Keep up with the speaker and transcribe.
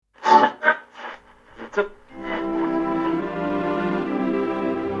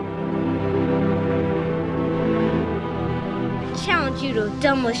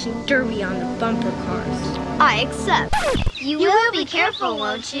demolition derby on the bumper cars. I accept. You will be careful,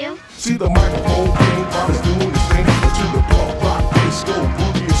 won't you? See the microphone game, while it's doing its thing. To the punk rock, disco,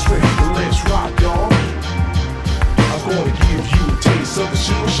 boogie and swing. Let's rock, y'all. I'm gonna give you a taste of the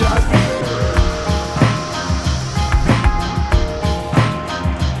Sure Shot fever.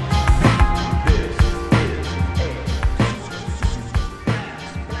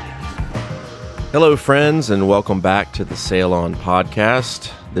 Hello, friends, and welcome back to the Sail On podcast.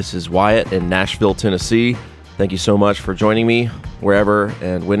 This is Wyatt in Nashville, Tennessee. Thank you so much for joining me, wherever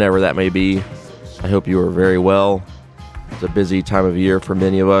and whenever that may be. I hope you are very well. It's a busy time of year for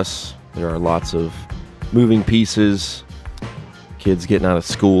many of us. There are lots of moving pieces, kids getting out of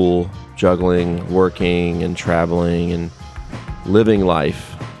school, juggling, working, and traveling, and living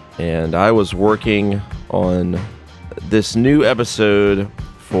life. And I was working on this new episode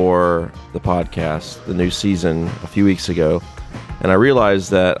for the podcast, the new season, a few weeks ago, and I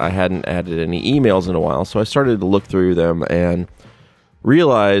realized that I hadn't added any emails in a while, so I started to look through them and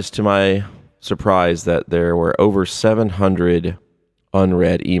realized to my surprise that there were over 700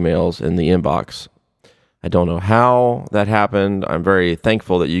 unread emails in the inbox. I don't know how that happened. I'm very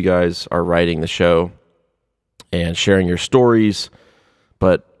thankful that you guys are writing the show and sharing your stories,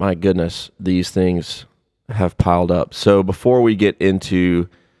 but my goodness, these things have piled up. So before we get into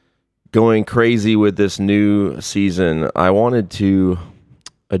going crazy with this new season, I wanted to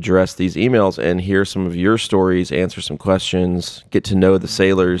address these emails and hear some of your stories, answer some questions, get to know the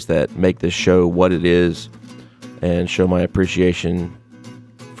sailors that make this show what it is, and show my appreciation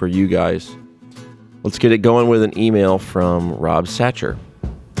for you guys. Let's get it going with an email from Rob Satcher.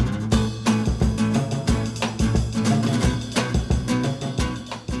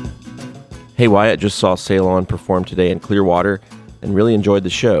 Hey Wyatt, just saw Sail On perform today in Clearwater and really enjoyed the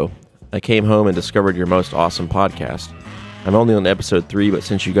show. I came home and discovered your most awesome podcast. I'm only on episode 3, but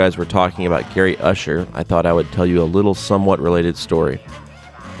since you guys were talking about Gary Usher, I thought I would tell you a little somewhat related story.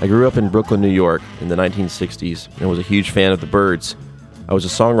 I grew up in Brooklyn, New York in the 1960s and was a huge fan of the Byrds. I was a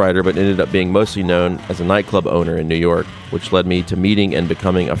songwriter but ended up being mostly known as a nightclub owner in New York, which led me to meeting and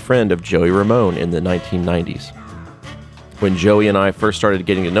becoming a friend of Joey Ramone in the 1990s. When Joey and I first started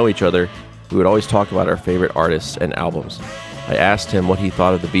getting to know each other, we would always talk about our favorite artists and albums. I asked him what he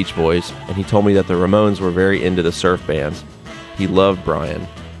thought of the Beach Boys, and he told me that the Ramones were very into the surf bands. He loved Brian.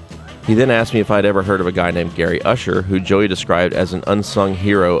 He then asked me if I'd ever heard of a guy named Gary Usher, who Joey described as an unsung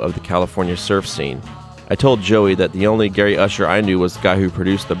hero of the California surf scene. I told Joey that the only Gary Usher I knew was the guy who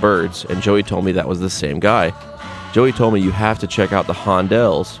produced the Byrds, and Joey told me that was the same guy. Joey told me you have to check out the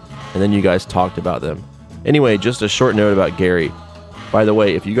Hondells, and then you guys talked about them. Anyway, just a short note about Gary. By the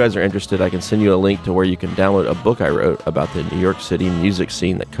way, if you guys are interested, I can send you a link to where you can download a book I wrote about the New York City music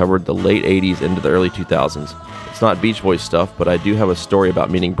scene that covered the late 80s into the early 2000s. It's not Beach Boys stuff, but I do have a story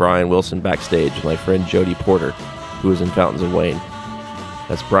about meeting Brian Wilson backstage and my friend Jody Porter, who was in Fountains of Wayne.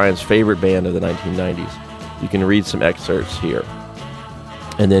 That's Brian's favorite band of the 1990s. You can read some excerpts here.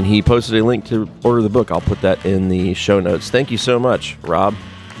 And then he posted a link to order the book. I'll put that in the show notes. Thank you so much, Rob.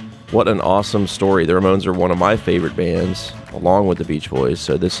 What an awesome story. The Ramones are one of my favorite bands, along with the Beach Boys,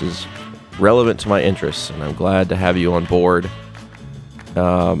 so this is relevant to my interests, and I'm glad to have you on board.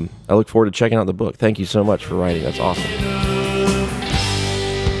 I look forward to checking out the book. Thank you so much for writing. That's awesome.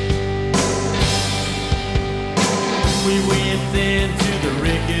 We went into the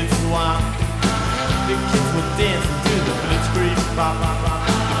Rickett Swamp. The kids were dancing to the Blitzkrieg bop.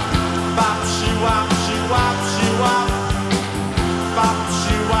 Bop, she-wop, she-wop, she-wop. Bop,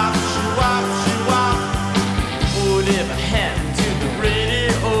 she-wop, she-wop, she-wop. Whatever happened to the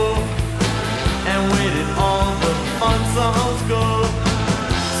radio? And where did all the fun songs go?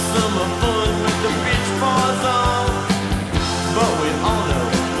 Summer fun with the Beach Boys on. But we all know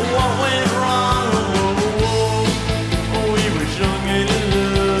what went wrong. We were young and in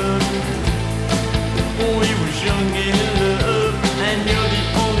love. We were young and in love. And you're the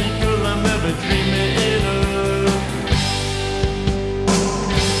only girl I'm ever dreaming of.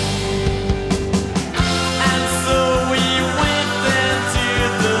 And so we went into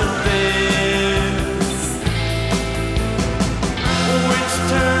the dance, which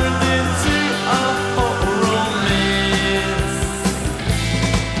turned into a whole romance.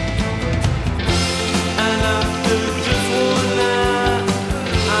 And after just one night,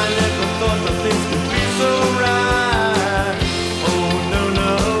 I never thought that things could be so right. Oh no,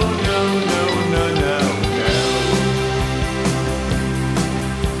 no, no, no, no, no, no.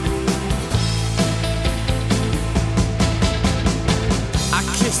 I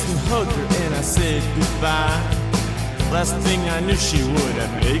kissed and hugged her and I said goodbye. Last thing I knew, she would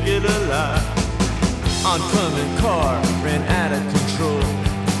have make it alive. Oncoming car ran out of control.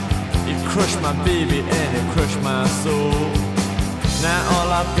 It crushed my baby and it crushed my soul. Now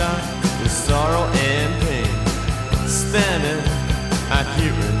all I've got is sorrow and pain. Standing out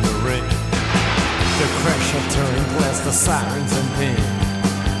here in the rain. The crash of turning glass, the sirens and pain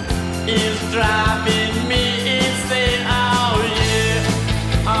is driving me insane. Oh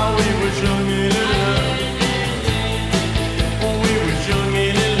yeah, oh we were young and in love. Oh we were young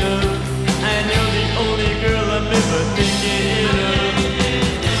and in love. And you're the only girl I'm ever thinking of.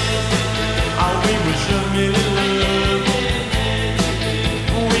 Oh we were young and in love.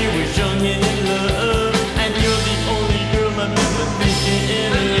 Oh we were young and in love. And you're the only girl I'm ever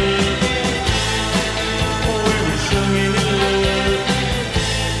thinking of.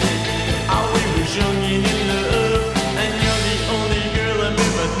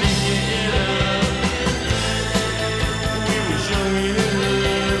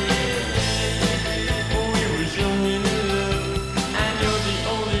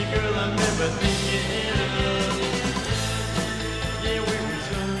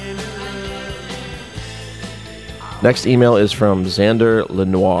 Next email is from Xander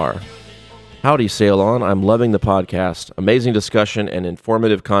Lenoir. Howdy, Sail On. I'm loving the podcast. Amazing discussion and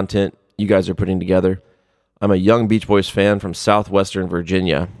informative content you guys are putting together. I'm a young Beach Boys fan from southwestern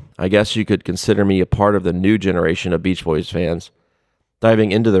Virginia. I guess you could consider me a part of the new generation of Beach Boys fans.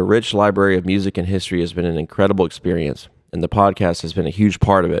 Diving into the rich library of music and history has been an incredible experience, and the podcast has been a huge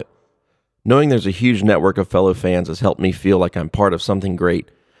part of it. Knowing there's a huge network of fellow fans has helped me feel like I'm part of something great.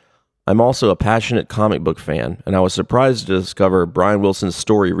 I'm also a passionate comic book fan, and I was surprised to discover Brian Wilson's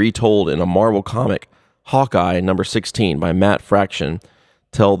story retold in a Marvel comic, Hawkeye number 16 by Matt Fraction,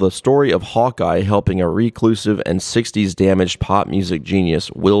 tell the story of Hawkeye helping a reclusive and 60s damaged pop music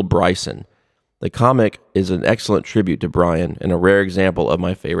genius, Will Bryson. The comic is an excellent tribute to Brian and a rare example of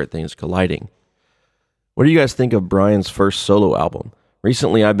my favorite things colliding. What do you guys think of Brian's first solo album?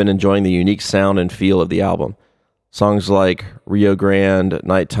 Recently, I've been enjoying the unique sound and feel of the album. Songs like Rio Grande,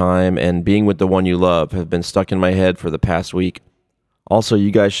 Nighttime, and Being With the One You Love have been stuck in my head for the past week. Also,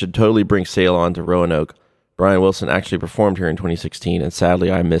 you guys should totally bring Sail On to Roanoke. Brian Wilson actually performed here in 2016, and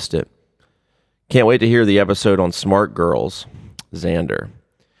sadly, I missed it. Can't wait to hear the episode on Smart Girls. Xander.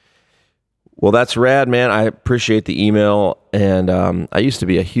 Well, that's rad, man. I appreciate the email, and I used to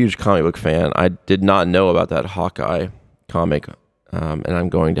be a huge comic book fan. I did not know about that Hawkeye comic, and I'm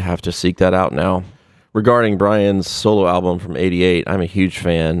going to have to seek that out now. Regarding Brian's solo album from '88, I'm a huge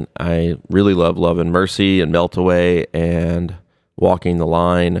fan. I really love Love and Mercy and Melt Away and Walking the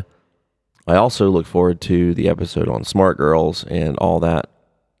Line. I also look forward to the episode on Smart Girls and all that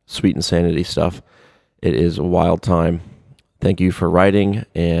Sweet Insanity stuff. It is a wild time. Thank you for writing,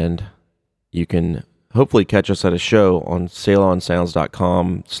 and you can hopefully catch us at a show on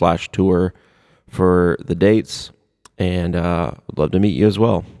sailonsounds.com/tour for the dates, and I'd love to meet you as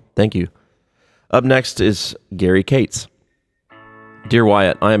well. Thank you. Up next is Gary Cates. Dear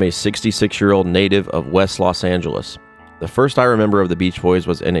Wyatt, I am a 66-year-old native of West Los Angeles. The first I remember of the Beach Boys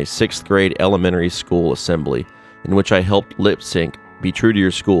was in a 6th grade elementary school assembly, in which I helped lip sync Be True to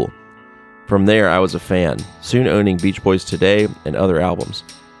Your School. From there, I was a fan, soon owning Beach Boys Today and other albums.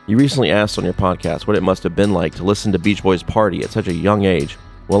 You recently asked on your podcast what it must have been like to listen to Beach Boys Party at such a young age.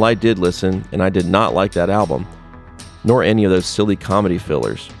 Well, I did listen, and I did not like that album, nor any of those silly comedy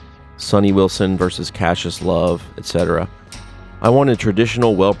fillers. Sonny Wilson versus Cassius Love, etc. I wanted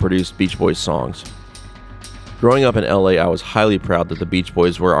traditional, well-produced Beach Boys songs. Growing up in LA, I was highly proud that the Beach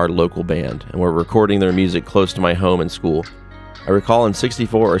Boys were our local band and were recording their music close to my home and school. I recall in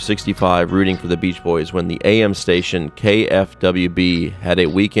 64 or 65 rooting for the Beach Boys when the AM station KFWB had a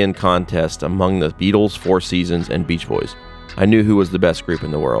weekend contest among the Beatles, Four Seasons, and Beach Boys. I knew who was the best group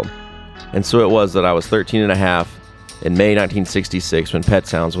in the world. And so it was that I was 13 and a half in May 1966 when Pet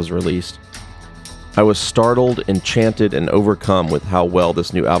Sounds was released. I was startled, enchanted, and overcome with how well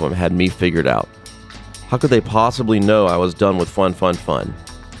this new album had me figured out. How could they possibly know I was done with fun?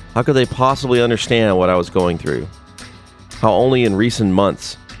 How could they possibly understand what I was going through? How only in recent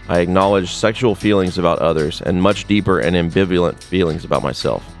months I acknowledged sexual feelings about others and much deeper and ambivalent feelings about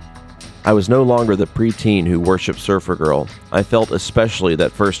myself. I was no longer the preteen who worshipped Surfer Girl. I felt especially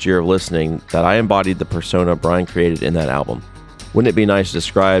that first year of listening that I embodied the persona Brian created in that album. Wouldn't it be nice to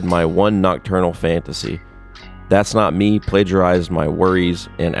describe my one nocturnal fantasy? That's Not Me plagiarized my worries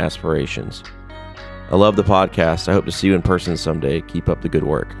and aspirations. I love the podcast. I hope to see you in person someday. Keep up the good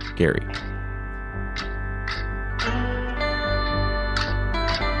work. Gary.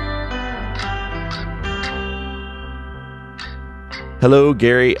 Hello,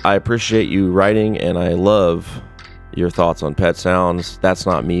 Gary. I appreciate you writing, and I love your thoughts on Pet Sounds. That's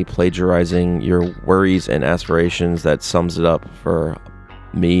not me plagiarizing your worries and aspirations. That sums it up for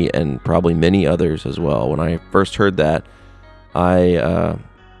me and probably many others as well. When I first heard that, I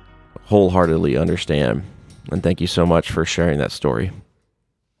wholeheartedly understand. And thank you so much for sharing that story.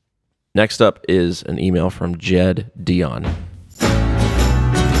 Next up is an email from Jed Dion.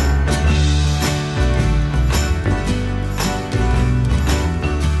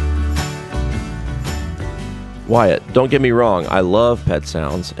 Wyatt, don't get me wrong, I love Pet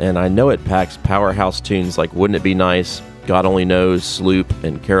Sounds, and I know it packs powerhouse tunes like Wouldn't It Be Nice, God Only Knows, Sloop,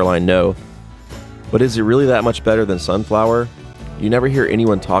 and Caroline No. But is it really that much better than Sunflower? You never hear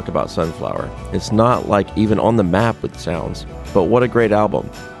anyone talk about Sunflower. It's not like even on the map with sounds. But what a great album.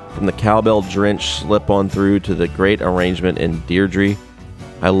 From the cowbell-drenched Slip On Through to the great arrangement in Deirdre.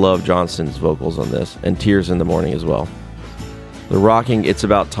 I love Johnston's vocals on this, and Tears in the Morning as well. The rocking It's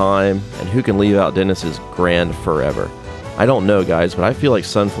About Time, and Who Can Leave Out Dennis's Grand Forever. I don't know, guys, but I feel like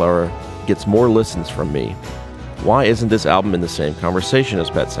Sunflower gets more listens from me. Why isn't this album in the same conversation as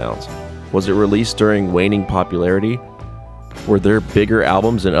Pet Sounds? Was it released during waning popularity? Were there bigger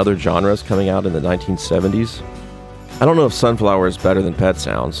albums in other genres coming out in the 1970s? I don't know if Sunflower is better than Pet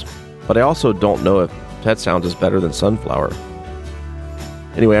Sounds, but I also don't know if Pet Sounds is better than Sunflower.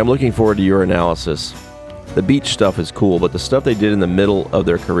 Anyway, I'm looking forward to your analysis. The beach stuff is cool, but the stuff they did in the middle of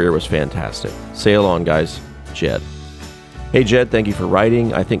their career was fantastic. Sail on, guys. Jed. Hey, Jed, thank you for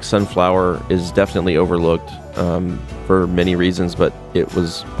writing. I think Sunflower is definitely overlooked for many reasons, but it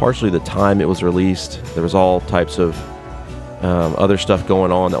was partially the time it was released. There was all types of other stuff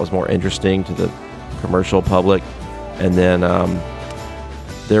going on that was more interesting to the commercial public. And then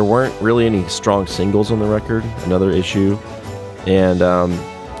there weren't really any strong singles on the record, another issue. And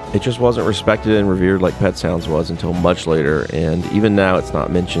it just wasn't respected and revered like Pet Sounds was until much later, and even now it's not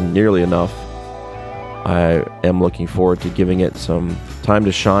mentioned nearly enough. I am looking forward to giving it some time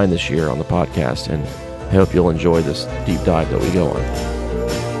to shine this year on the podcast, and I hope you'll enjoy this deep dive that we go on.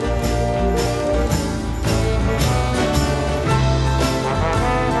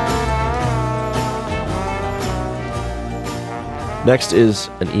 Next is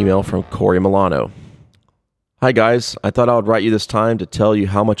an email from Corey Milano. Hi guys, I thought I would write you this time to tell you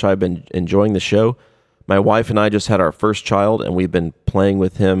how much I've been enjoying the show. My wife and I just had our first child, and we've been playing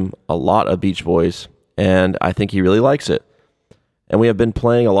with him a lot of Beach Boys, and I think he really likes it. And we have been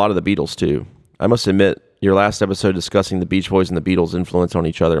playing a lot of the Beatles too. I must admit, your last episode discussing the Beach Boys and the Beatles' influence on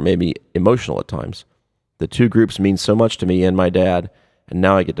each other made me emotional at times. The two groups mean so much to me and my dad, and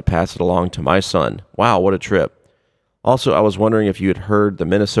now I get to pass it along to my son. Wow, what a trip. Also, I was wondering if you had heard the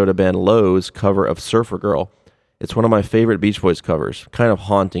Minnesota band Lowe's cover of Surfer Girl. It's one of my favorite Beach Boys covers, kind of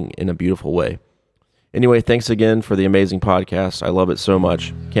haunting in a beautiful way. Anyway, thanks again for the amazing podcast. I love it so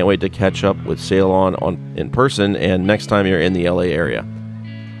much. Can't wait to catch up with Sail On in person and next time you're in the LA area.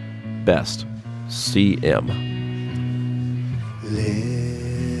 Best. CM.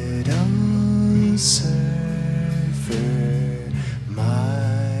 Little surfer,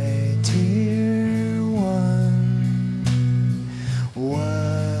 my dear one,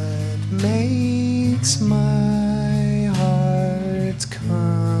 what makes my heart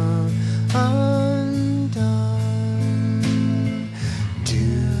come undone? Do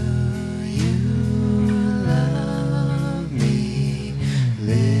you love me,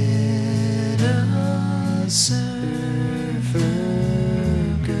 little surfer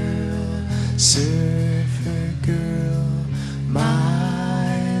girl, surfer girl,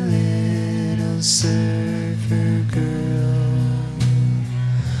 my little surfer girl?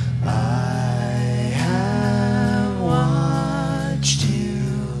 I have watched you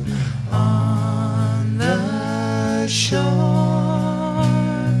on the shore,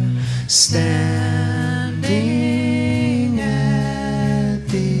 standing at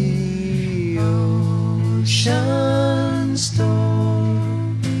the ocean's door.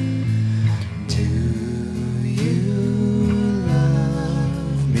 Do you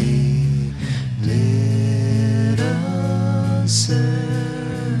love me, little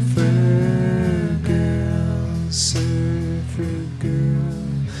surfer girl, surfer girl,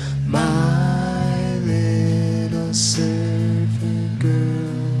 my little surfer girl?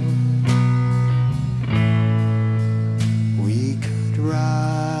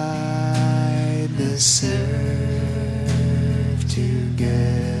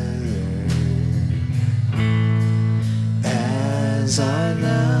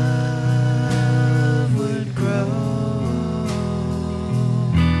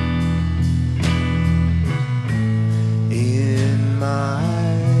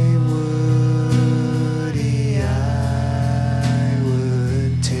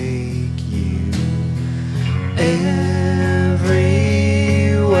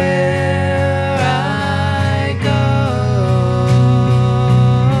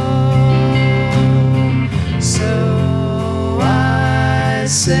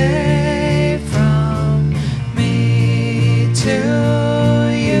 say from me to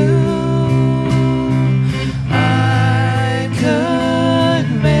you, I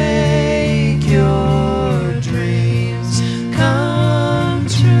could make your dreams come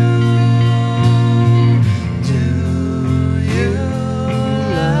true. Do you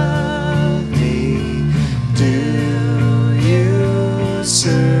love me? Do you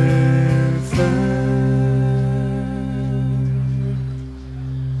surfer?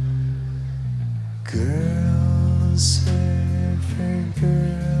 Girl, surfer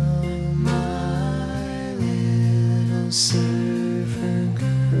girl, my little surfer girl.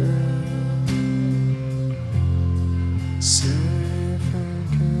 Surfer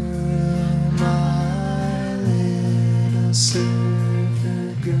girl, my little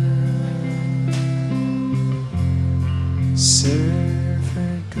surfer girl.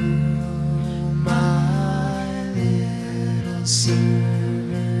 Surfer girl, my little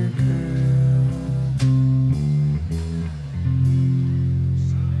surfer girl.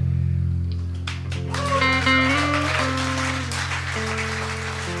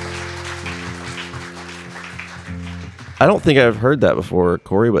 I don't think I've heard that before,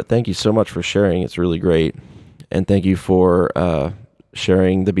 Corey, but thank you so much for sharing. It's really great. And thank you for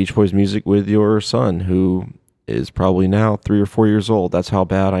sharing the Beach Boys music with your son, who is probably now 3 or 4 years old. That's how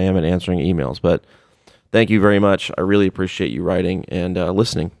bad I am at answering emails. But thank you very much. I really appreciate you writing and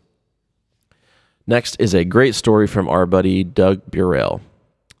listening. Next is a great story from our buddy Doug Burrell.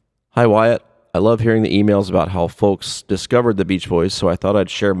 Hi, Wyatt. I love hearing the emails about how folks discovered the Beach Boys, so I thought I'd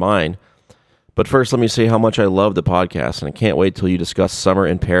share mine. But first, let me say how much I love the podcast, and I can't wait till you discuss Summer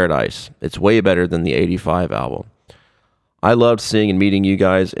in Paradise. It's way better than the 85 album. I loved seeing and meeting you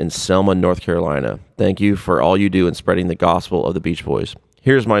guys in Selma, North Carolina. Thank you for all you do in spreading the gospel of the Beach Boys.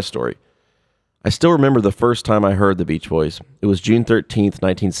 Here's my story. I still remember the first time I heard the Beach Boys. It was June 13th,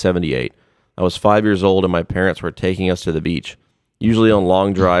 1978. I was 5 years old, and my parents were taking us to the beach. Usually on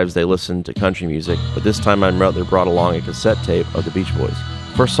long drives, they listened to country music, but this time my mother brought along a cassette tape of the Beach Boys.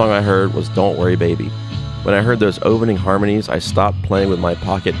 First song I heard was Don't Worry Baby. When I heard those opening harmonies, I stopped playing with my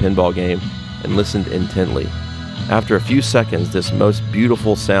pocket pinball game and listened intently. After a few seconds, this most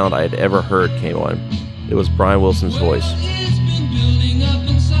beautiful sound I had ever heard came on. It was Brian Wilson's voice.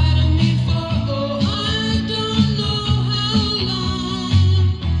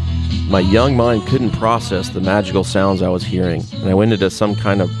 My young mind couldn't process the magical sounds I was hearing, and I went into some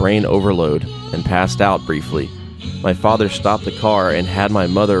kind of brain overload and passed out briefly. My father stopped the car and had my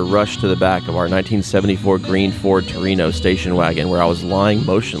mother rush to the back of our 1974 green Ford Torino station wagon where I was lying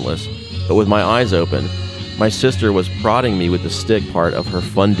motionless, but with my eyes open. My sister was prodding me with the stick part of her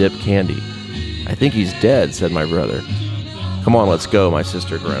Fun Dip candy. I think he's dead, said my brother. Come on, let's go, my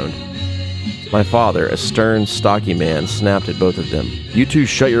sister groaned. My father, a stern, stocky man, snapped at both of them. You two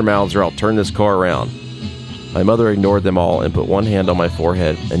shut your mouths or I'll turn this car around. My mother ignored them all and put one hand on my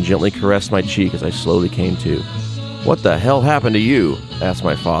forehead and gently caressed my cheek as I slowly came to. What the hell happened to you? Asked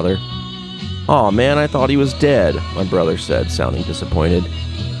my father. Aw, man, I thought he was dead, my brother said, sounding disappointed.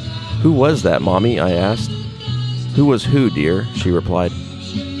 Who was that, Mommy? I asked. Who was who, dear? She replied.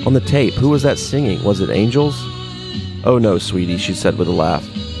 On the tape, who was that singing? Was it Angels? Oh no, sweetie, she said with a laugh.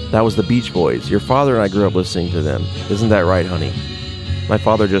 That was the Beach Boys. Your father and I grew up listening to them. Isn't that right, honey? My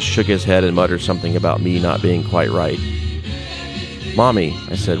father just shook his head and muttered something about me not being quite right. Mommy,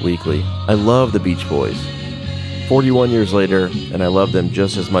 I said weakly, I love the Beach Boys. 41 years later, and I love them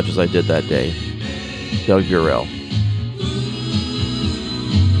just as much as I did that day. Doug Burrell.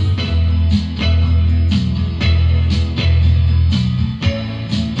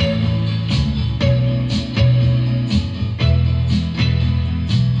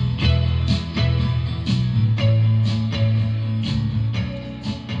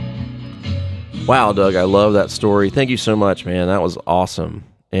 Wow, Doug, I love that story. Thank you so much, man. That was awesome.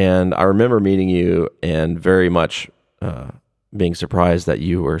 And I remember meeting you and very much being surprised that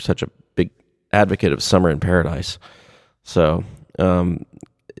you were such a big advocate of Summer in Paradise. So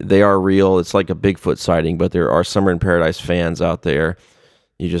they are real. It's like a Bigfoot sighting, but there are Summer in Paradise fans out there.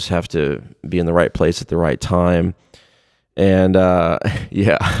 You just have to be in the right place at the right time. And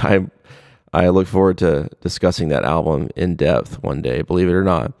yeah, I look forward to discussing that album in depth one day, believe it or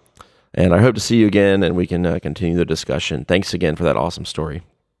not. And I hope to see you again and we can continue the discussion. Thanks again for that awesome story.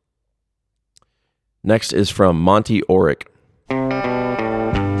 Next is from Monty Orick.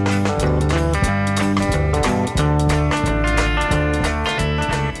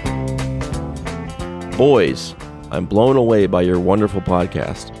 Boys, I'm blown away by your wonderful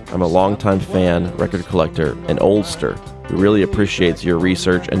podcast. I'm a longtime fan, record collector, and oldster who really appreciates your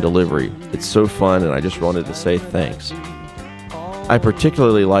research and delivery. It's so fun, and I just wanted to say thanks. I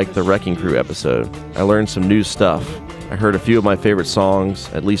particularly liked the Wrecking Crew episode. I learned some new stuff. I heard a few of my favorite songs,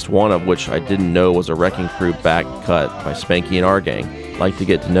 at least one of which I didn't know was a Wrecking Crew back cut by Spanky and Our Gang, Like to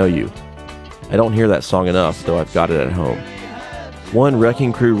Get to Know You. I don't hear that song enough, though I've got it at home. One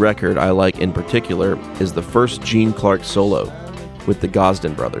Wrecking Crew record I like in particular is the first Gene Clark solo with the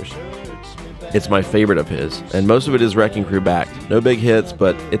Gosden Brothers. It's my favorite of his, and most of it is Wrecking Crew backed. No big hits,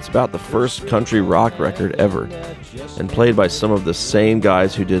 but it's about the first country rock record ever, and played by some of the same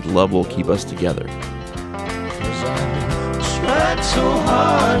guys who did Love Will Keep Us Together. Tried so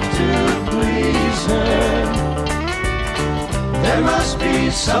hard to please her. There must be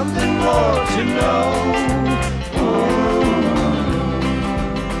something more to know.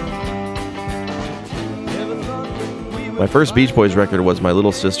 My first Beach Boys record was my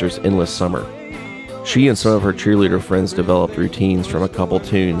little sister's Endless Summer. She and some of her cheerleader friends developed routines from a couple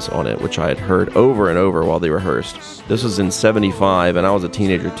tunes on it, which I had heard over and over while they rehearsed. This was in '75, and I was a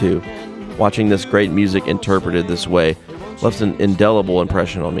teenager too. Watching this great music interpreted this way left an indelible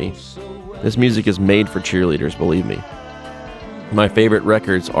impression on me. This music is made for cheerleaders, believe me. My favorite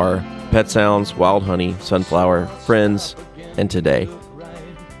records are Pet Sounds, Wild Honey, Sunflower, Friends, and Today.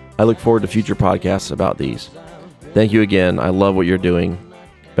 I look forward to future podcasts about these. Thank you again. I love what you're doing.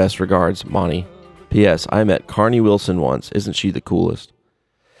 Best regards, Monty. P.S. I met Carney Wilson once. Isn't she the coolest?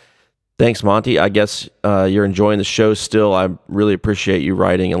 Thanks, Monty. I guess you're enjoying the show still. I really appreciate you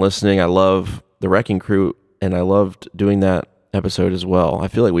writing and listening. I love the Wrecking Crew, and I loved doing that episode as well. I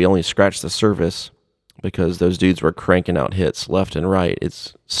feel like we only scratched the surface because those dudes were cranking out hits left and right.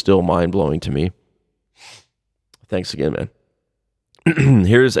 It's still mind-blowing to me. Thanks again, man.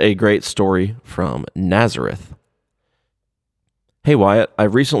 Here's a great story from Nazareth. Hey Wyatt,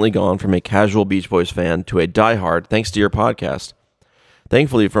 I've recently gone from a casual Beach Boys fan to a diehard thanks to your podcast.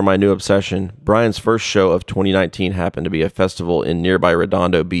 Thankfully for my new obsession, Brian's first show of 2019 happened to be a festival in nearby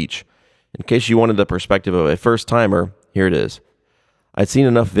Redondo Beach. In case you wanted the perspective of a first-timer, here it is. I'd seen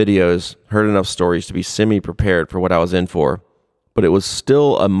enough videos, heard enough stories to be semi-prepared for what I was in for, but it was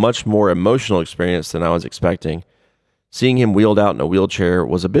still a much more emotional experience than I was expecting. Seeing him wheeled out in a wheelchair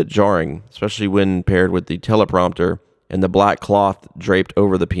was a bit jarring, especially when paired with the teleprompter and the black cloth draped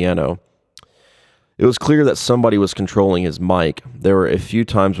over the piano. It was clear that somebody was controlling his mic. There were a few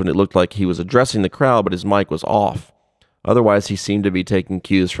times when it looked like he was addressing the crowd, but his mic was off. Otherwise, he seemed to be taking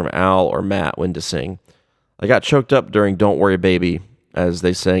cues from Al or Matt when to sing. I got choked up during Don't Worry Baby, as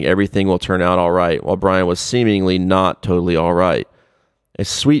they sang Everything Will Turn Out All Right, while Brian was seemingly not totally all right. A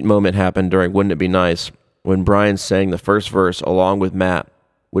sweet moment happened during Wouldn't It Be Nice, when Brian sang the first verse along with Matt,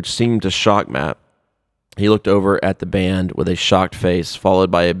 which seemed to shock Matt. He looked over at the band with a shocked face,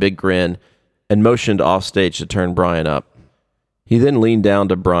 followed by a big grin, and motioned off stage to turn Brian up. He then leaned down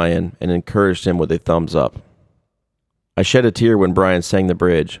to Brian and encouraged him with a thumbs up. I shed a tear when Brian sang the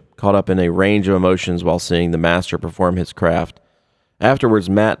bridge, caught up in a range of emotions while seeing the master perform his craft. Afterwards,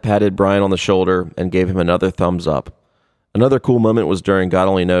 Matt patted Brian on the shoulder and gave him another thumbs up. Another cool moment was during God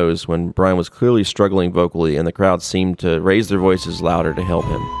Only Knows, when Brian was clearly struggling vocally and the crowd seemed to raise their voices louder to help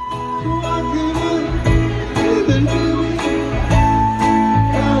him.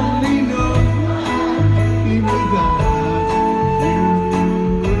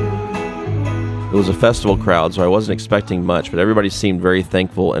 It was a festival crowd, so I wasn't expecting much, but everybody seemed very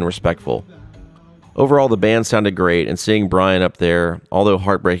thankful and respectful. Overall, the band sounded great, and seeing Brian up there, although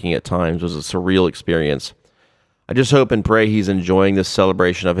heartbreaking at times, was a surreal experience. I just hope and pray he's enjoying this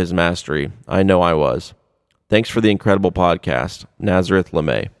celebration of his mastery. I know I was. Thanks for the incredible podcast, Nazareth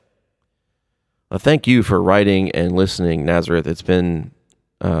LeMay. Thank you for writing and listening, Nazareth. It's been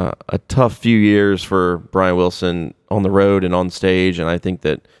a tough few years for Brian Wilson on the road and on stage, and I think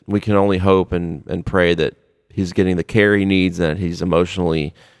that we can only hope and pray that he's getting the care he needs, and that he's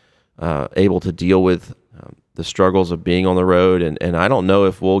emotionally able to deal with the struggles of being on the road, and I don't know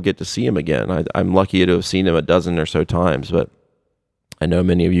if we'll get to see him again. I'm lucky to have seen him a dozen or so times, but I know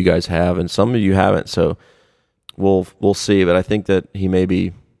many of you guys have, and some of you haven't, so we'll see, but I think that he may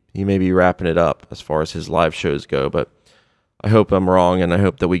be wrapping it up as far as his live shows go, but I hope I'm wrong, and I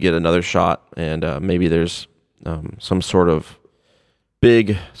hope that we get another shot, and maybe there's some sort of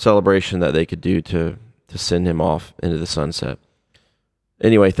big celebration that they could do to send him off into the sunset.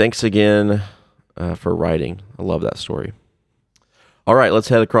 Anyway, thanks again for writing. I love that story. All right, let's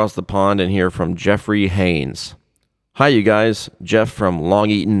head across the pond and hear from Jeffrey Haynes. Hi, you guys. Jeff from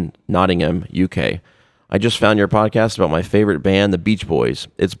Long Eaton, Nottingham, UK. I just found your podcast about my favorite band, the Beach Boys.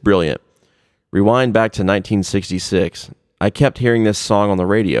 It's brilliant. Rewind back to 1966. I kept hearing this song on the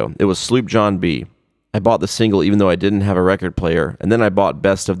radio. It was Sloop John B. I bought the single even though I didn't have a record player, and then I bought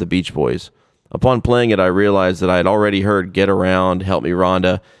Best of the Beach Boys. Upon playing it, I realized that I had already heard Get Around, Help Me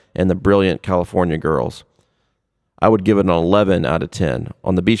Rhonda, and the brilliant California Girls. I would give it an 11 out of 10.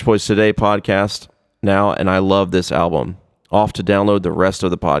 On the Beach Boys Today podcast now, and I love this album. Off to download the rest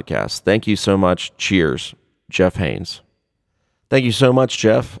of the podcast. Thank you so much. Cheers, Jeff Haynes. Thank you so much,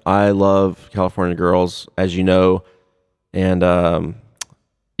 Jeff. I love California Girls, as you know, and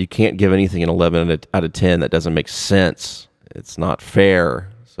you can't give anything an 11 out of 10. That doesn't make sense. It's not fair.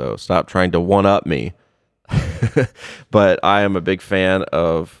 So stop trying to one-up me. But I am a big fan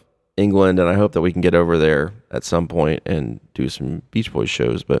of England, and I hope that we can get over there at some point and do some Beach Boys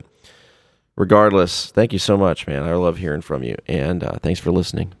shows. But regardless, thank you so much, man. I love hearing from you, and thanks for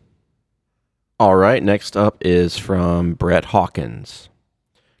listening. All right, next up is from Brett Hawkins.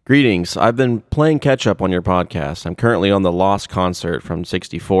 Greetings. I've been playing catch-up on your podcast. I'm currently on the Lost Concert from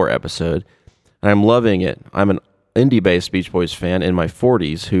 64 episode, and I'm loving it. I'm an indie-based Beach Boys fan in my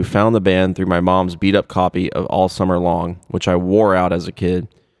 40s who found the band through my mom's beat-up copy of All Summer Long, which I wore out as a kid.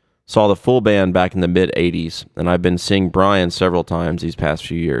 Saw the full band back in the mid-'80s, and I've been seeing Brian several times these past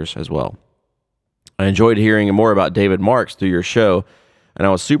few years as well. I enjoyed hearing more about David Marks through your show, and I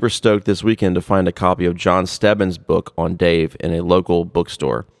was super stoked this weekend to find a copy of John Stebbins' book on Dave in a local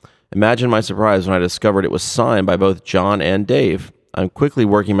bookstore. Imagine my surprise when I discovered it was signed by both John and Dave. I'm quickly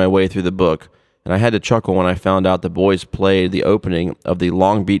working my way through the book, and I had to chuckle when I found out the boys played the opening of the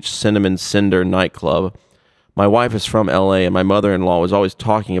Long Beach Cinnamon Cinder nightclub. My wife is from LA, and my mother-in-law was always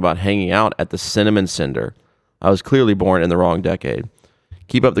talking about hanging out at the Cinnamon Cinder. I was clearly born in the wrong decade.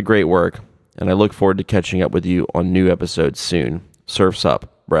 Keep up the great work, and I look forward to catching up with you on new episodes soon. Surf's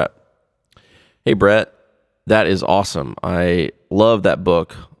up, Brett. Hey, Brett, that is awesome. I love that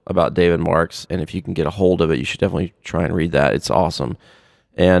book about David Marks, and if you can get a hold of it, you should definitely try and read that. It's awesome.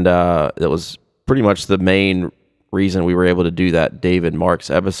 And that was pretty much the main reason we were able to do that David Marks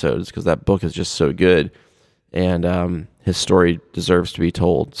episode, is because that book is just so good, and his story deserves to be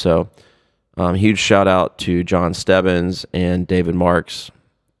told. So huge shout out to John Stebbins and David Marks,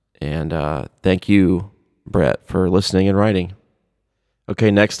 and thank you, Brett, for listening and writing.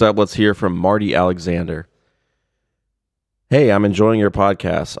 Okay, next up, let's hear from Marty Alexander. Hey, I'm enjoying your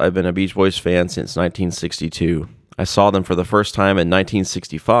podcast. I've been a Beach Boys fan since 1962. I saw them for the first time in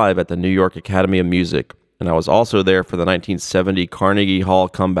 1965 at the New York Academy of Music, and I was also there for the 1970 Carnegie Hall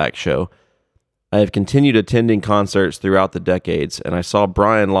comeback show. I have continued attending concerts throughout the decades, and I saw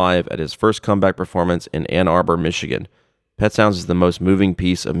Brian live at his first comeback performance in Ann Arbor, Michigan. Pet Sounds is the most moving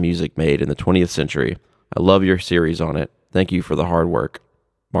piece of music made in the 20th century. I love your series on it. Thank you for the hard work.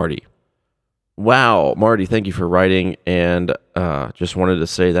 Marty. Wow, Marty, thank you for writing, and just wanted to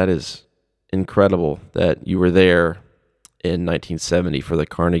say that is incredible that you were there in 1970 for the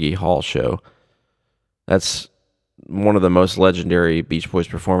Carnegie Hall show. That's one of the most legendary Beach Boys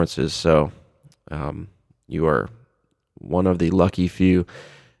performances, so you are one of the lucky few,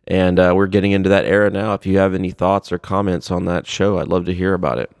 and we're getting into that era now. If you have any thoughts or comments on that show, I'd love to hear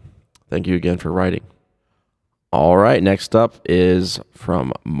about it. Thank you again for writing. All right, next up is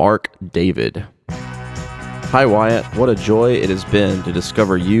from Mark David. Hi, Wyatt. What a joy it has been to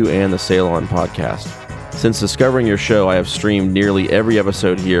discover you and the Sail On podcast. Since discovering your show, I have streamed nearly every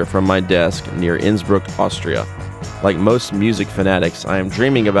episode here from my desk near Innsbruck, Austria. Like most music fanatics, I am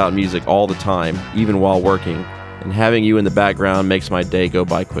dreaming about music all the time, even while working, and having you in the background makes my day go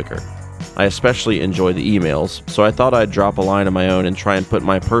by quicker. I especially enjoy the emails, so I thought I'd drop a line of my own and try and put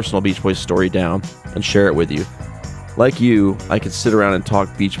my personal Beach Boys story down and share it with you. Like you, I could sit around and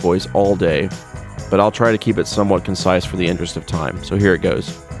talk Beach Boys all day, but I'll try to keep it somewhat concise for the interest of time, so here it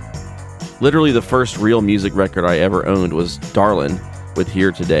goes. Literally the first real music record I ever owned was Darlin' with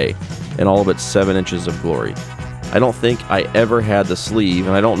Here Today, and all of its 7 inches of glory. I don't think I ever had the sleeve,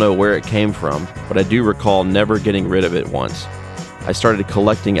 and I don't know where it came from, but I do recall never getting rid of it once. I started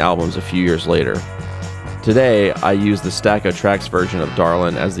collecting albums a few years later. Today, I use the Stack of Tracks version of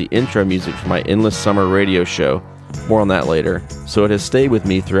Darlin' as the intro music for my Endless Summer radio show. More on that later. So it has stayed with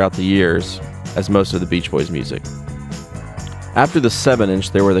me throughout the years, as most of the Beach Boys music. After the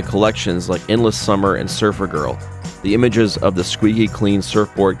 7-inch, there were the collections like Endless Summer and Surfer Girl. The images of the squeaky clean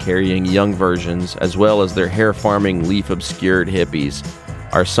surfboard carrying young versions, as well as their hair farming leaf obscured hippies,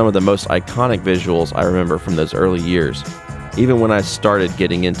 are some of the most iconic visuals I remember from those early years. Even when I started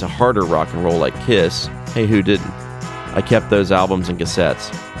getting into harder rock and roll like Kiss, hey, who didn't? I kept those albums and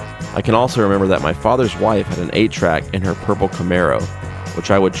cassettes. I can also remember that my father's wife had an 8-track in her purple Camaro,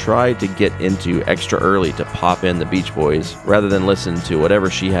 which I would try to get into extra early to pop in the Beach Boys, rather than listen to whatever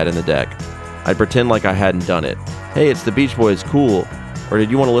she had in the deck. I'd pretend like I hadn't done it. Hey, it's the Beach Boys, cool. Or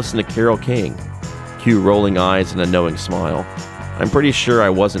did you want to listen to Carole King? Cue rolling eyes and a knowing smile. I'm pretty sure I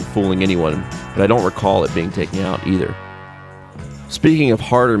wasn't fooling anyone, but I don't recall it being taken out either. Speaking of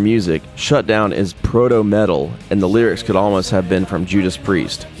harder music, Shutdown is proto-metal, and the lyrics could almost have been from Judas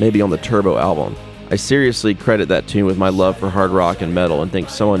Priest, maybe on the Turbo album. I seriously credit that tune with my love for hard rock and metal and think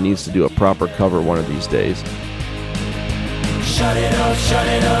someone needs to do a proper cover one of these days. Shut it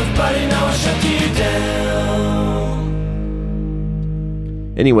off, buddy, now I shut you down.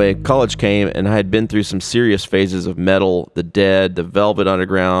 Anyway, college came and I had been through some serious phases of metal, The Dead, The Velvet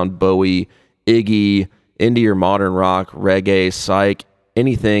Underground, Bowie, Iggy, indie or modern rock, reggae, psych,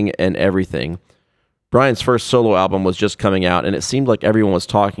 anything and everything. Brian's first solo album was just coming out and it seemed like everyone was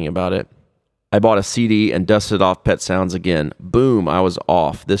talking about it. I bought a CD and dusted off Pet Sounds again. Boom, I was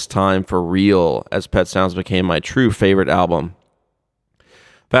off, this time for real, as Pet Sounds became my true favorite album.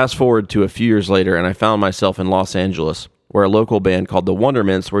 Fast forward to a few years later and I found myself in Los Angeles, where a local band called the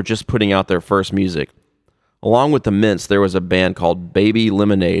Wondermints were just putting out their first music. Along with the Mints, there was a band called Baby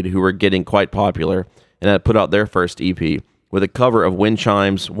Lemonade who were getting quite popular and had put out their first EP with a cover of Wind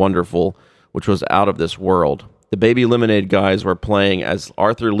Chimes' Wonderful, which was out of this world. The Baby Lemonade guys were playing as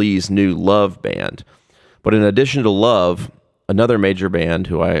Arthur Lee's new Love band. But in addition to Love, another major band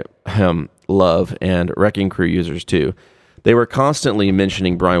who I love, and Wrecking Crew users too, they were constantly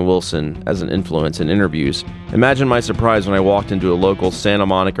mentioning Brian Wilson as an influence in interviews. Imagine my surprise when I walked into a local Santa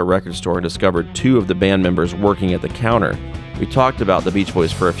Monica record store and discovered two of the band members working at the counter. We talked about the Beach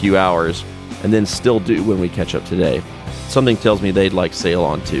Boys for a few hours, and then still do when we catch up today. Something tells me they'd like Sail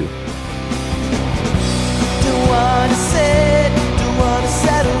On too. Don't wanna sit, don't wanna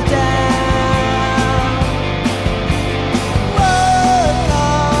settle down. Work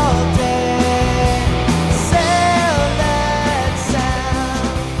all day, sail that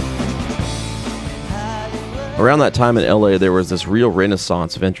sound. Around that time in LA, there was this real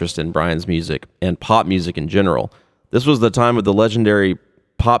renaissance of interest in Brian's music and pop music in general. This was the time of the legendary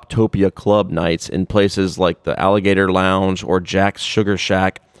Poptopia Club nights in places like the Alligator Lounge or Jack's Sugar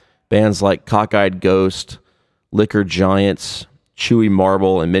Shack. Bands like Cockeyed Ghost, Liquor Giants, Chewy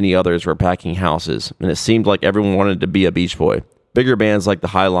Marble, and many others were packing houses, and it seemed like everyone wanted to be a Beach Boy. Bigger bands like the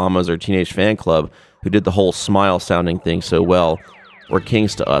High Llamas or Teenage Fan Club, who did the whole smile-sounding thing so well, were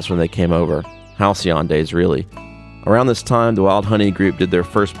kings to us when they came over. Halcyon days, really. Around this time, the Wild Honey Group did their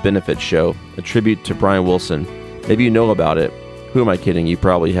first benefit show, a tribute to Brian Wilson. Maybe you know about it. Who am I kidding? You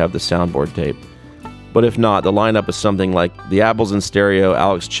probably have the soundboard tape. But if not, the lineup is something like the Apples in Stereo,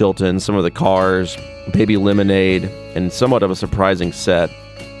 Alex Chilton, some of the Cars, Baby Lemonade, and somewhat of a surprising set,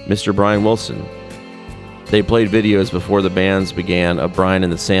 Mr. Brian Wilson. They played videos before the bands began of Brian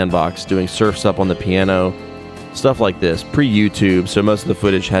in the sandbox doing surfs up on the piano, stuff like this, pre-YouTube, so most of the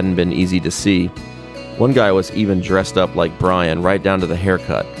footage hadn't been easy to see. One guy was even dressed up like Brian, right down to the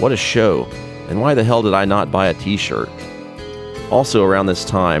haircut. What a show! And why the hell did I not buy a t-shirt? Also around this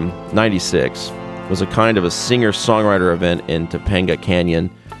time, 96, was a kind of a singer-songwriter event in Topanga Canyon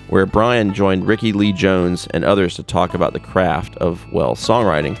where Brian joined Ricky Lee Jones and others to talk about the craft of, well,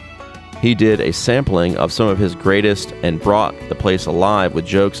 songwriting. He did a sampling of some of his greatest and brought the place alive with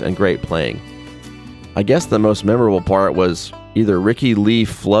jokes and great playing. I guess the most memorable part was either Ricky Lee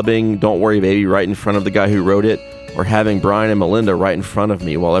flubbing Don't Worry Baby right in front of the guy who wrote it, or having Brian and Melinda right in front of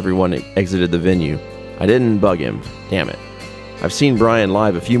me while everyone exited the venue. I didn't bug him, damn it. I've seen Brian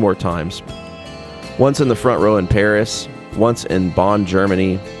live a few more times. Once in the front row in Paris, once in Bonn,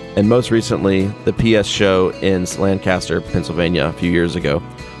 Germany, and most recently, the PS show in Lancaster, Pennsylvania a few years ago.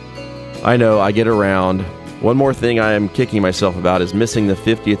 I know, I get around. One more thing I am kicking myself about is missing the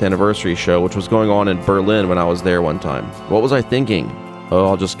 50th anniversary show, which was going on in Berlin when I was there one time. What was I thinking? Oh,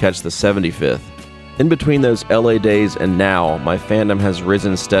 I'll just catch the 75th. In between those LA days and now, my fandom has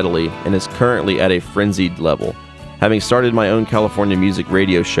risen steadily and is currently at a frenzied level. Having started my own California music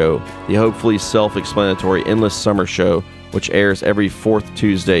radio show, the hopefully self-explanatory Endless Summer Show, which airs every fourth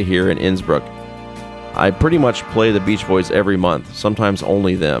Tuesday here in Innsbruck, I pretty much play the Beach Boys every month, sometimes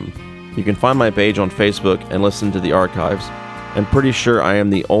only them. You can find my page on Facebook and listen to the archives. I'm pretty sure I am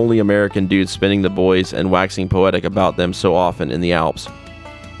the only American dude spinning the boys and waxing poetic about them so often in the Alps.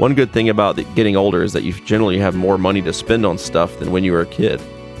 One good thing about getting older is that you generally have more money to spend on stuff than when you were a kid.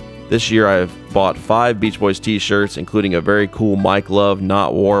 This year I've bought 5 Beach Boys t-shirts, including a very cool Mike Love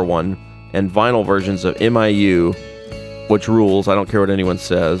Not War one, and vinyl versions of MIU, which rules, I don't care what anyone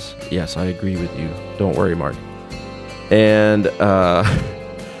says. Yes, I agree with you. Don't worry, Mark. And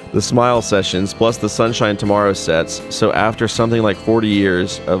the Smile Sessions, plus the Sunshine Tomorrow sets. So after something like 40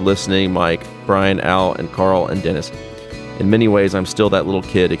 years of listening, Mike, Brian, Al, and Carl, and Dennis, in many ways I'm still that little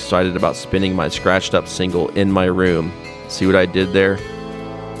kid excited about spinning my scratched up single In My Room. See what I did there?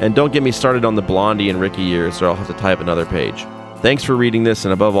 And don't get me started on the Blondie and Ricky years, or I'll have to type another page. Thanks for reading this,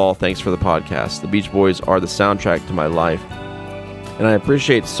 and above all, thanks for the podcast. The Beach Boys are the soundtrack to my life, and I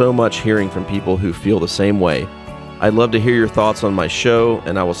appreciate so much hearing from people who feel the same way. I'd love to hear your thoughts on my show,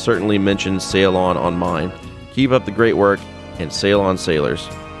 and I will certainly mention Sail On mine. Keep up the great work, and sail on, sailors.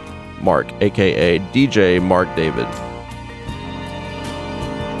 Mark, a.k.a. DJ Mark David.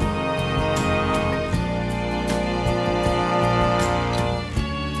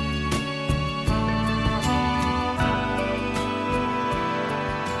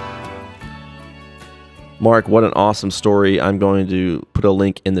 Mark, what an awesome story. I'm going to put a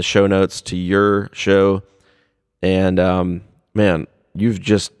link in the show notes to your show. And man, you've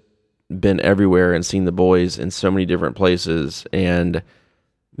just been everywhere and seen the boys in so many different places. And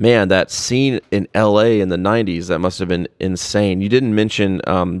man, that scene in LA in the 90s, that must have been insane. You didn't mention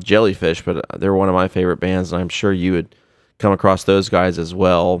Jellyfish, but they're one of my favorite bands, and I'm sure you would come across those guys as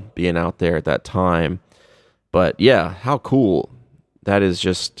well, being out there at that time. But yeah, how cool. That is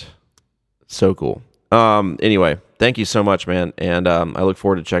just so cool. Anyway, thank you so much, man, and I look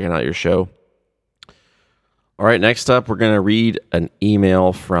forward to checking out your show. All right, next up, we're going to read an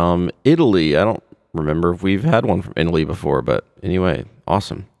email from Italy. I don't remember if we've had one from Italy before, but anyway,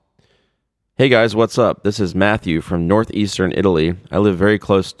 awesome. Hey guys, what's up? This is Matthew from northeastern Italy. I live very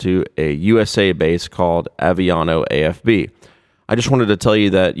close to a USA base called Aviano AFB. I just wanted to tell you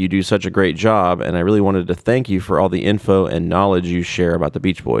that you do such a great job, and I really wanted to thank you for all the info and knowledge you share about the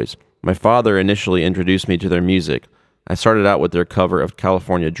Beach Boys. My father initially introduced me to their music. I started out with their cover of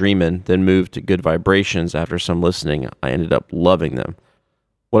California Dreamin', then moved to Good Vibrations after some listening. I ended up loving them.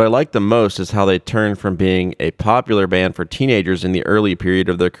 What I like the most is how they turned from being a popular band for teenagers in the early period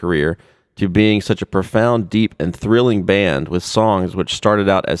of their career to being such a profound, deep, and thrilling band with songs which started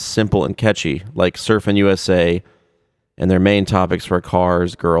out as simple and catchy, like Surfin' USA, and their main topics were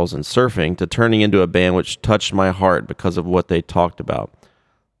cars, girls, and surfing, to turning into a band which touched my heart because of what they talked about,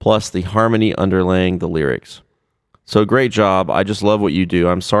 plus the harmony underlaying the lyrics. So great job. I just love what you do.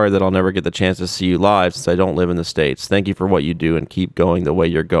 I'm sorry that I'll never get the chance to see you live since I don't live in the States. Thank you for what you do and keep going the way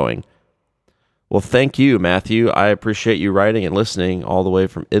you're going. Well, thank you, Matthew. I appreciate you writing and listening all the way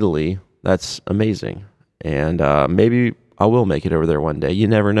from Italy. That's amazing. And maybe I will make it over there one day. You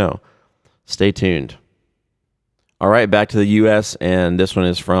never know. Stay tuned. All right, back to the U.S., and this one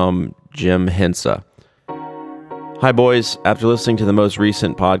is from Jim Hensa. Hi, boys. After listening to the most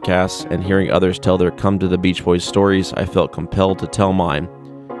recent podcasts and hearing others tell their Come to the Beach Boys stories, I felt compelled to tell mine.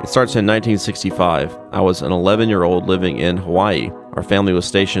 It starts in 1965. I was an 11-year-old living in Hawaii. Our family was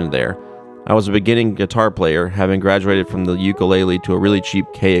stationed there. I was a beginning guitar player, having graduated from the ukulele to a really cheap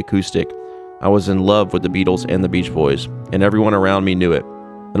K acoustic. I was in love with the Beatles and the Beach Boys, and everyone around me knew it.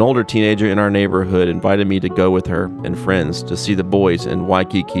 An older teenager in our neighborhood invited me to go with her and friends to see the boys in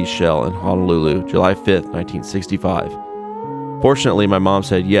Waikiki Shell in Honolulu, July 5th, 1965. Fortunately, my mom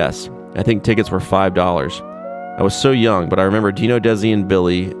said yes. I think tickets were $5. I was so young, but I remember Dino Desi and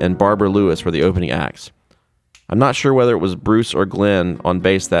Billy and Barbara Lewis were the opening acts. I'm not sure whether it was Bruce or Glenn on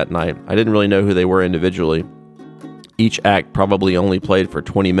bass that night. I didn't really know who they were individually. Each act probably only played for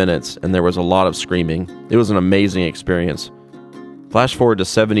 20 minutes, and there was a lot of screaming. It was an amazing experience. Flash forward to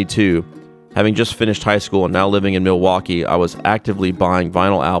 72. Having just finished high school and now living in Milwaukee, I was actively buying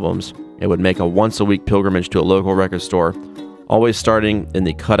vinyl albums and would make a once-a-week pilgrimage to a local record store, always starting in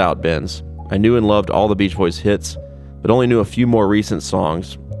the cutout bins. I knew and loved all the Beach Boys hits, but only knew a few more recent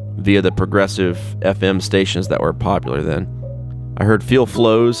songs via the progressive FM stations that were popular then. I heard Feel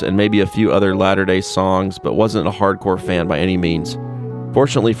Flows and maybe a few other latter-day songs, but wasn't a hardcore fan by any means.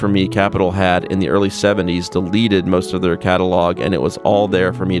 Fortunately for me, Capitol had, in the early 70s, deleted most of their catalog, and it was all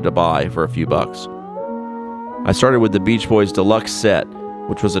there for me to buy for a few bucks. I started with the Beach Boys Deluxe Set,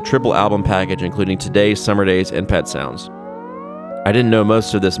 which was a triple album package including Today, Summer Days, and Pet Sounds. I didn't know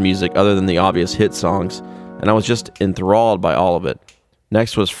most of this music other than the obvious hit songs, and I was just enthralled by all of it.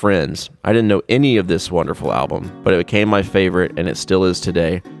 Next was Friends. I didn't know any of this wonderful album, but it became my favorite, and it still is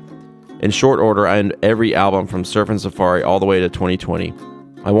today. In short order, I owned every album from Surfin' Safari all the way to 2020.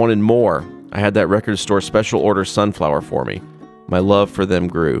 I wanted more. I had that record store special order Sunflower for me. My love for them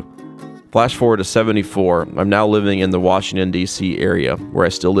grew. Flash forward to 74. I'm now living in the Washington, D.C. area, where I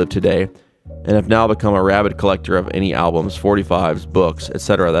still live today, and have now become a rabid collector of any albums, 45s, books,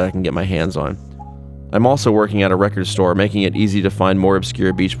 etc. that I can get my hands on. I'm also working at a record store, making it easy to find more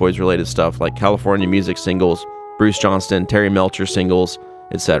obscure Beach Boys related stuff like California music singles, Bruce Johnston, Terry Melcher singles,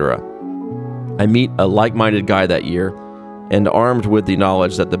 etc. I meet a like-minded guy that year, and armed with the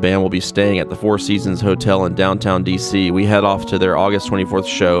knowledge that the band will be staying at the Four Seasons Hotel in downtown D.C., we head off to their August 24th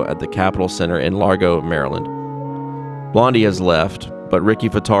show at the Capitol Center in Largo, Maryland. Blondie has left, but Ricky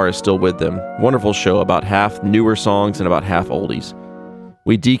Fattar is still with them. Wonderful show, about half newer songs and about half oldies.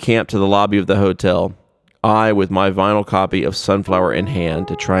 We decamped to the lobby of the hotel, I with my vinyl copy of Sunflower in hand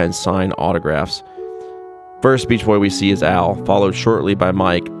to try and sign autographs. First Beach Boy we see is Al, followed shortly by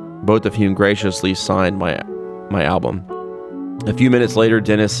Mike, both of whom graciously signed my album. A few minutes later,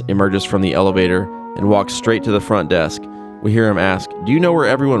 Dennis emerges from the elevator and walks straight to the front desk. We hear him ask, "Do you know where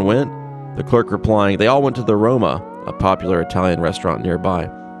everyone went?" The clerk replying, "They all went to the Roma," a popular Italian restaurant nearby.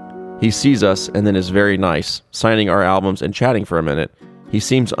 He sees us and then is very nice, signing our albums and chatting for a minute. He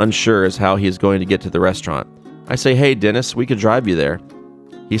seems unsure as how he is going to get to the restaurant. I say, "Hey Dennis, we could drive you there."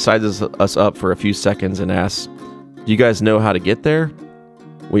 He sizes us up for a few seconds and asks, "Do you guys know how to get there?"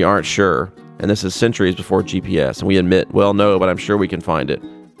 We aren't sure, and this is centuries before GPS, and we admit, "Well, no, but I'm sure we can find it."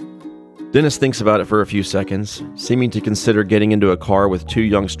 Dennis thinks about it for a few seconds, seeming to consider getting into a car with two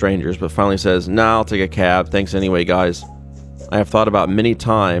young strangers, but finally says, "Nah, I'll take a cab, thanks anyway, guys." I have thought about many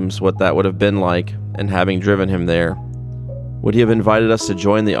times what that would have been like, and having driven him there. Would he have invited us to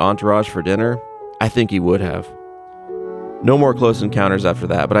join the entourage for dinner? I think he would have. No more close encounters after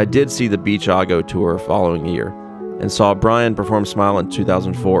that, but I did see the Beach Ago tour following year, and saw Brian perform Smile in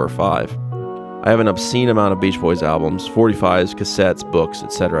 2004 or 5. I have an obscene amount of Beach Boys albums, 45s, cassettes, books,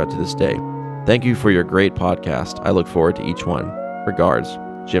 etc. to this day. Thank you for your great podcast. I look forward to each one. Regards,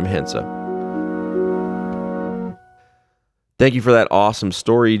 Jim Hensa. Thank you for that awesome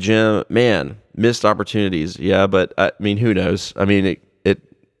story, Jim. Man, missed opportunities. Yeah, but I mean, who knows? I mean,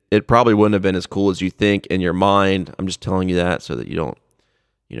 it probably wouldn't have been as cool as you think in your mind. I'm just telling you that so that you don't,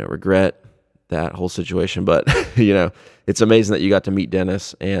 regret that whole situation. But, it's amazing that you got to meet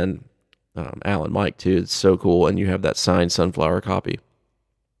Dennis and Al and Mike too. It's so cool. And you have that signed Sunflower copy.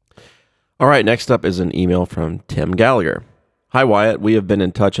 All right, next up is an email from Tim Gallagher. Hi, Wyatt. We have been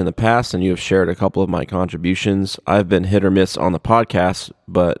in touch in the past, and you have shared a couple of my contributions. I've been hit or miss on the podcast,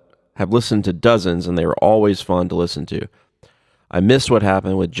 but have listened to dozens, and they were always fun to listen to. I missed what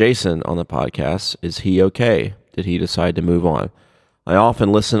happened with Jason on the podcast. Is he okay? Did he decide to move on? I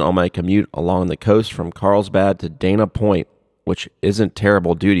often listen on my commute along the coast from Carlsbad to Dana Point, which isn't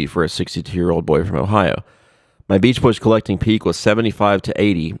terrible duty for a 62-year-old boy from Ohio. My Beach Boys collecting peak was 75 to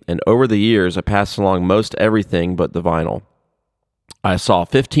 80, and over the years, I passed along most everything but the vinyl. I saw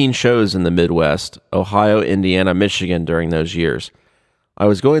 15 shows in the Midwest, Ohio, Indiana, Michigan during those years. I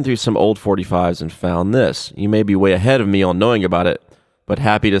was going through some old 45s and found this. You may be way ahead of me on knowing about it, but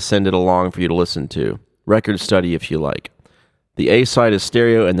happy to send it along for you to listen to. Record study if you like. The A side is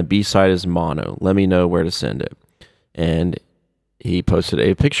stereo and the B side is mono. Let me know where to send it. And he posted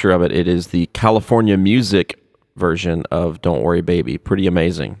a picture of it. It is the California Music version of Don't Worry Baby. Pretty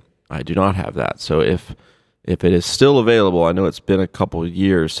amazing. I do not have that. So if it is still available, I know it's been a couple of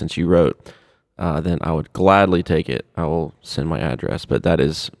years since you wrote, then I would gladly take it. I will send my address, but that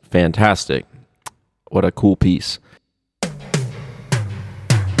is fantastic. What a cool piece.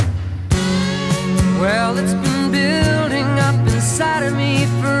 Well, it's been building up inside of me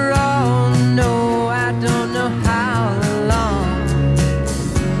for all no, I don't know how long.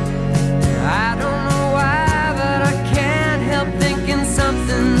 I don't know why, but I can't help thinking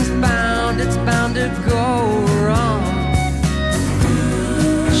something's bound, it's bound to go wrong.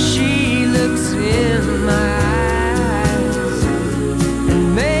 She looks in my eyes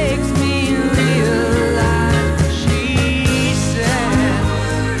and makes me realize. She said,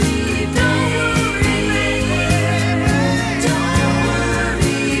 don't worry, baby, don't worry.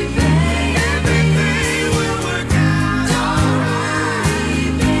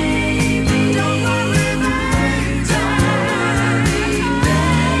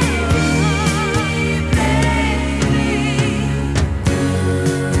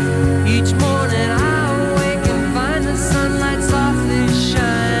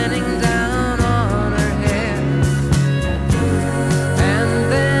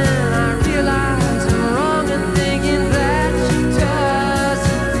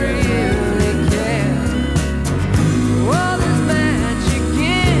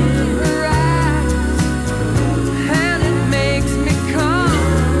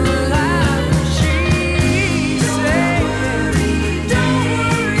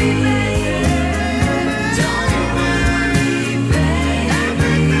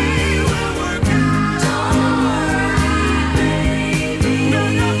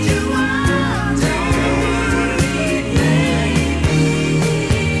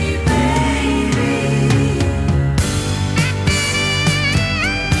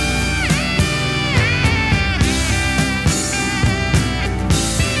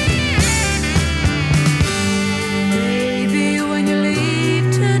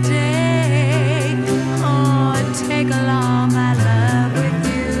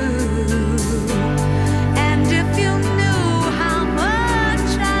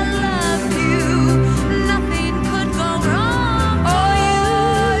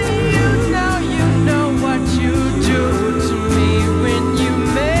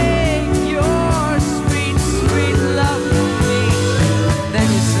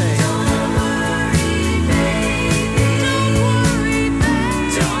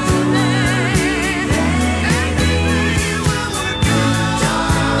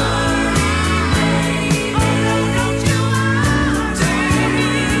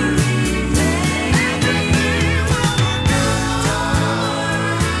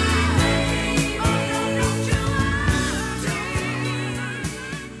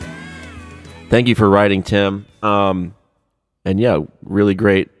 Thank you for writing, Tim. And yeah, really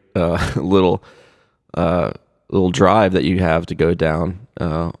great little drive that you have to go down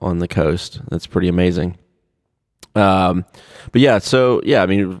on the coast. That's pretty amazing. But yeah, I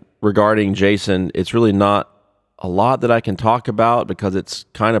mean, regarding Jason, it's really not a lot that I can talk about because it's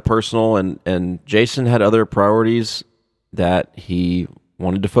kind of personal, and Jason had other priorities that he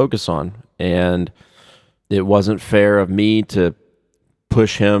wanted to focus on, and it wasn't fair of me to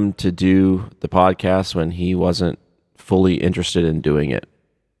push him to do the podcast when he wasn't fully interested in doing it.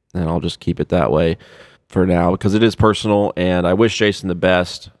 And I'll just keep it that way for now because it is personal, and I wish Jason the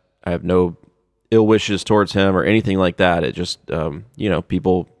best. I have no ill wishes towards him or anything like that. It just,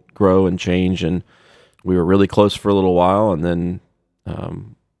 people grow and change, and we were really close for a little while, and then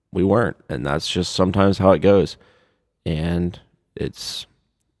we weren't, and that's just sometimes how it goes. And it's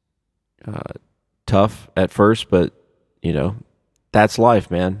tough at first, but that's life,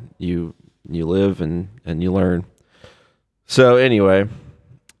 man. You live and you learn. So anyway,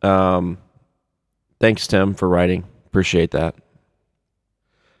 thanks, Tim, for writing. Appreciate that.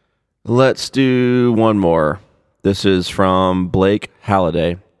 Let's do one more. This is from Blake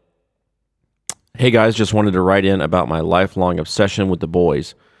Halliday. Hey guys, just wanted to write in about my lifelong obsession with the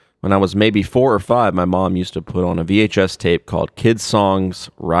boys. When I was maybe 4 or 5, my mom used to put on a VHS tape called Kids Songs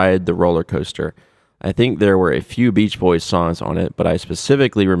Ride the Roller Coaster. I think there were a few Beach Boys songs on it, but I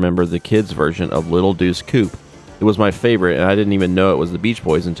specifically remember the kids' version of Little Deuce Coupe. It was my favorite, and I didn't even know it was the Beach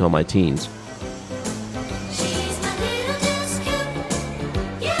Boys until my teens.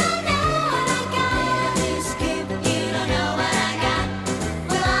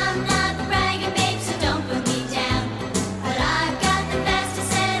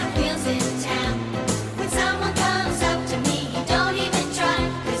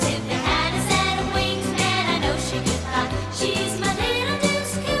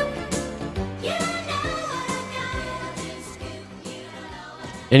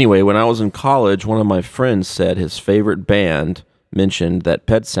 Anyway, when I was in college, one of my friends said his favorite band mentioned that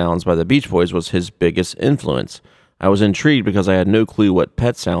Pet Sounds by the Beach Boys was his biggest influence. I was intrigued because I had no clue what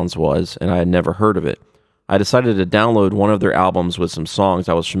Pet Sounds was, and I had never heard of it. I decided to download one of their albums with some songs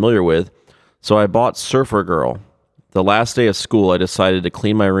I was familiar with, so I bought Surfer Girl. The last day of school, I decided to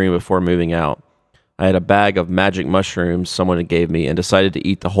clean my room before moving out. I had a bag of magic mushrooms someone gave me and decided to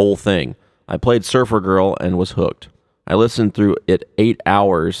eat the whole thing. I played Surfer Girl and was hooked. I listened through it 8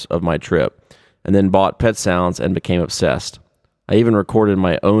 hours of my trip, and then bought Pet Sounds and became obsessed. I even recorded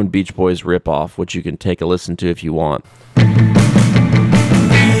my own Beach Boys ripoff, which you can take a listen to if you want.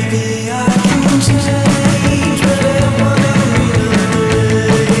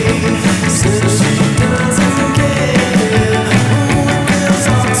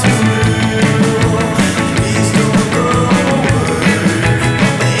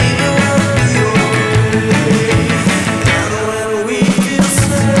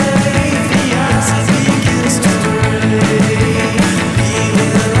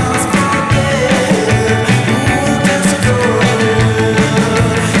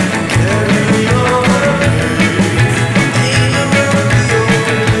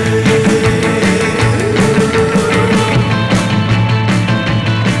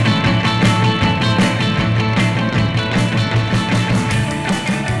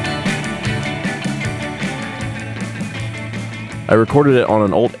 I recorded it on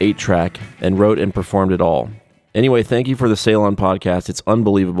an old 8-track and wrote and performed it all. Anyway, thank you for the Sail On podcast. It's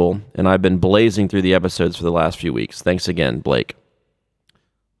unbelievable, and I've been blazing through the episodes for the last few weeks. Thanks again, Blake.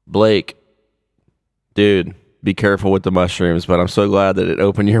 Blake, dude, be careful with the mushrooms, but I'm so glad that it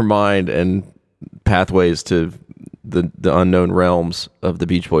opened your mind and pathways to the unknown realms of the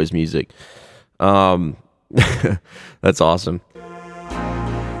Beach Boys music. That's awesome.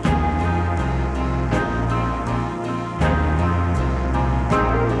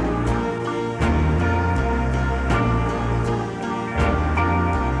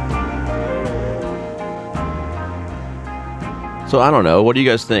 So I don't know. What do you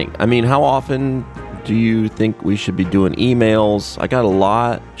guys think? I mean, how often do you think we should be doing emails? I got a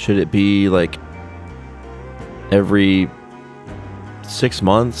lot. Should it be like every 6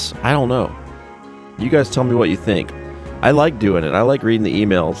 months? I don't know. You guys tell me what you think. I like doing it. I like reading the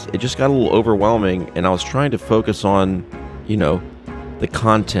emails. It just got a little overwhelming, and I was trying to focus on, the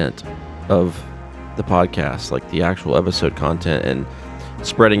content of the podcast, like the actual episode content, and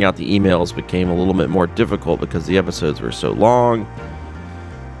spreading out the emails became a little bit more difficult because the episodes were so long.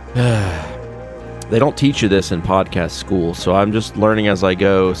 They don't teach you this in podcast school, so I'm just learning as I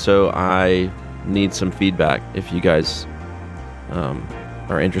go. So I need some feedback if you guys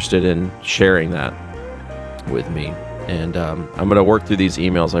are interested in sharing that with me. And I'm going to work through these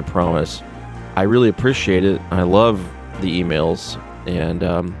emails, I promise. I really appreciate it. I love the emails, and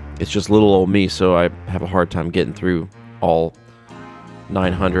it's just little old me, so I have a hard time getting through all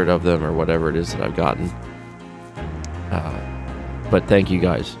 900 of them or whatever it is that I've gotten. But thank you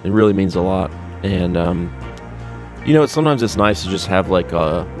guys. It really means a lot. And, sometimes it's nice to just have like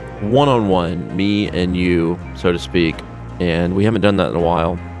a one-on-one, me and you, so to speak. And we haven't done that in a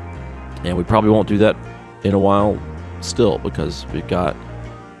while. And we probably won't do that in a while still, because we've got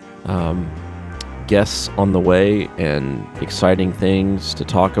guests on the way and exciting things to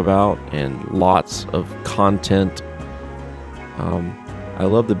talk about and lots of content. I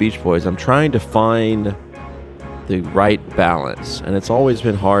love the Beach Boys. I'm trying to find the right balance, and it's always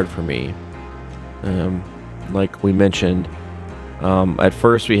been hard for me. Like we mentioned, at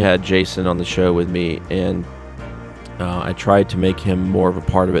first we had Jason on the show with me, and I tried to make him more of a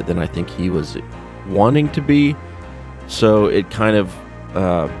part of it than I think he was wanting to be. So it kind of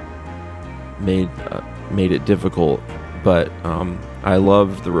made it difficult. But I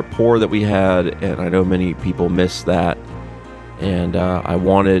love the rapport that we had, and I know many people miss that. And I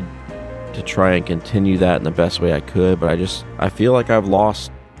wanted to try and continue that in the best way I could, but I feel like I've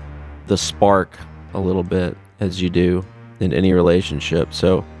lost the spark a little bit, as you do in any relationship.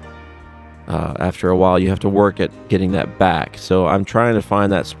 So after a while, you have to work at getting that back. So I'm trying to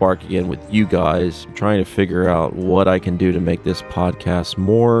find that spark again with you guys. I'm trying to figure out what I can do to make this podcast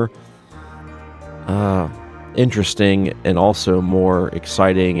more interesting and also more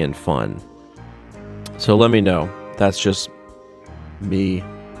exciting and fun. So let me know. That's just me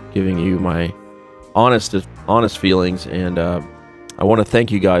giving you my honest feelings, and I want to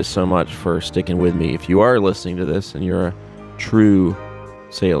thank you guys so much for sticking with me. If you are listening to this and you're a true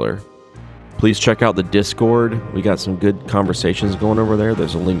sailor, please check out the Discord. We got some good conversations going over there.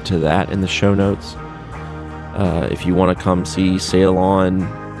 There's a link to that in the show notes. If you want to come see Sail On,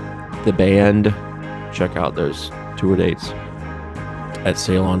 the band, check out those tour dates at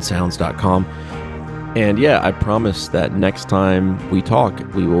sailonsounds.com. And yeah, I promise that next time we talk,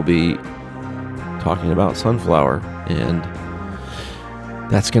 we will be talking about Sunflower, and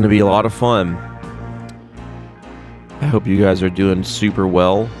that's going to be a lot of fun. I hope you guys are doing super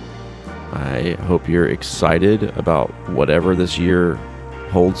well. I hope you're excited about whatever this year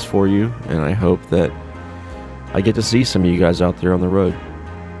holds for you, and I hope that I get to see some of you guys out there on the road.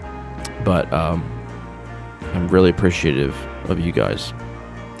 But I'm really appreciative of you guys.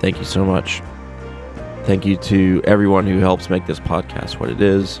 Thank you so much. Thank you to everyone who helps make this podcast what it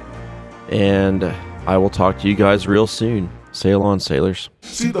is. And I will talk to you guys real soon. Sail on, sailors.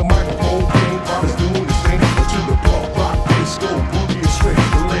 See the microphone, king, I'm doing this